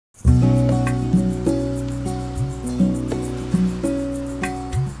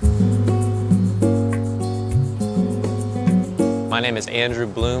My name is Andrew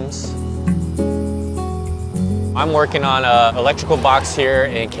Blooms. I'm working on an electrical box here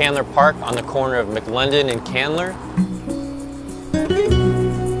in Candler Park on the corner of McLendon and Candler.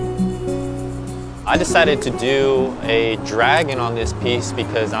 I decided to do a dragon on this piece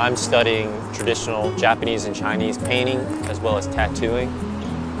because I'm studying traditional Japanese and Chinese painting as well as tattooing.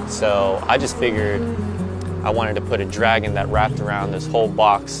 So I just figured I wanted to put a dragon that wrapped around this whole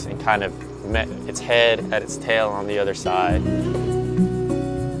box and kind of met its head at its tail on the other side.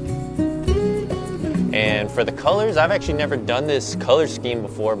 And for the colors, I've actually never done this color scheme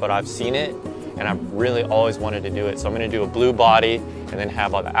before, but I've seen it and I've really always wanted to do it. So I'm going to do a blue body and then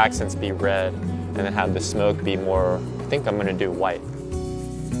have all the accents be red and then have the smoke be more, I think I'm going to do white.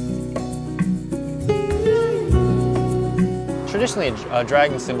 Traditionally, a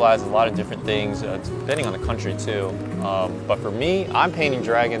dragon symbolizes a lot of different things, depending on the country too. But for me, I'm painting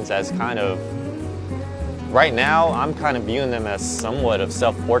dragons as kind of, right now, I'm kind of viewing them as somewhat of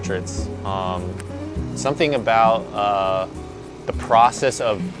self-portraits. Something about the process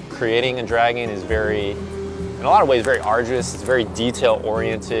of creating a dragon is very, in a lot of ways, very arduous. It's very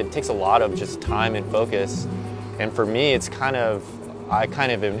detail-oriented. It takes a lot of just time and focus. And for me, it's kind of, I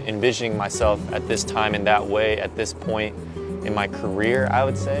kind of am envisioning myself at this time in that way, at this point in my career, I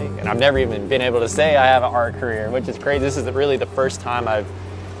would say. And I've never even been able to say I have an art career, which is crazy. This is really the first time I've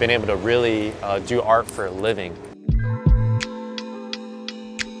been able to really do art for a living.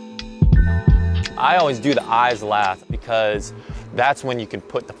 I always do the eyes last because that's when you can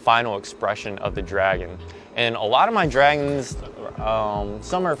put the final expression of the dragon. And a lot of my dragons,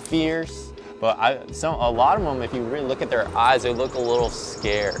 some are fierce, but a lot of them, if you really look at their eyes, they look a little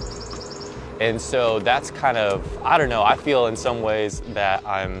scared. And so that's kind of, I don't know, I feel in some ways that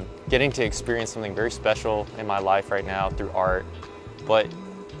I'm getting to experience something very special in my life right now through art, but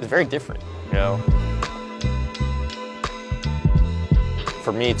it's very different, you know?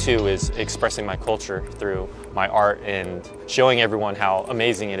 For me too is expressing my culture through my art and showing everyone how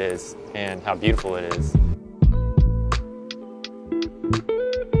amazing it is and how beautiful it is.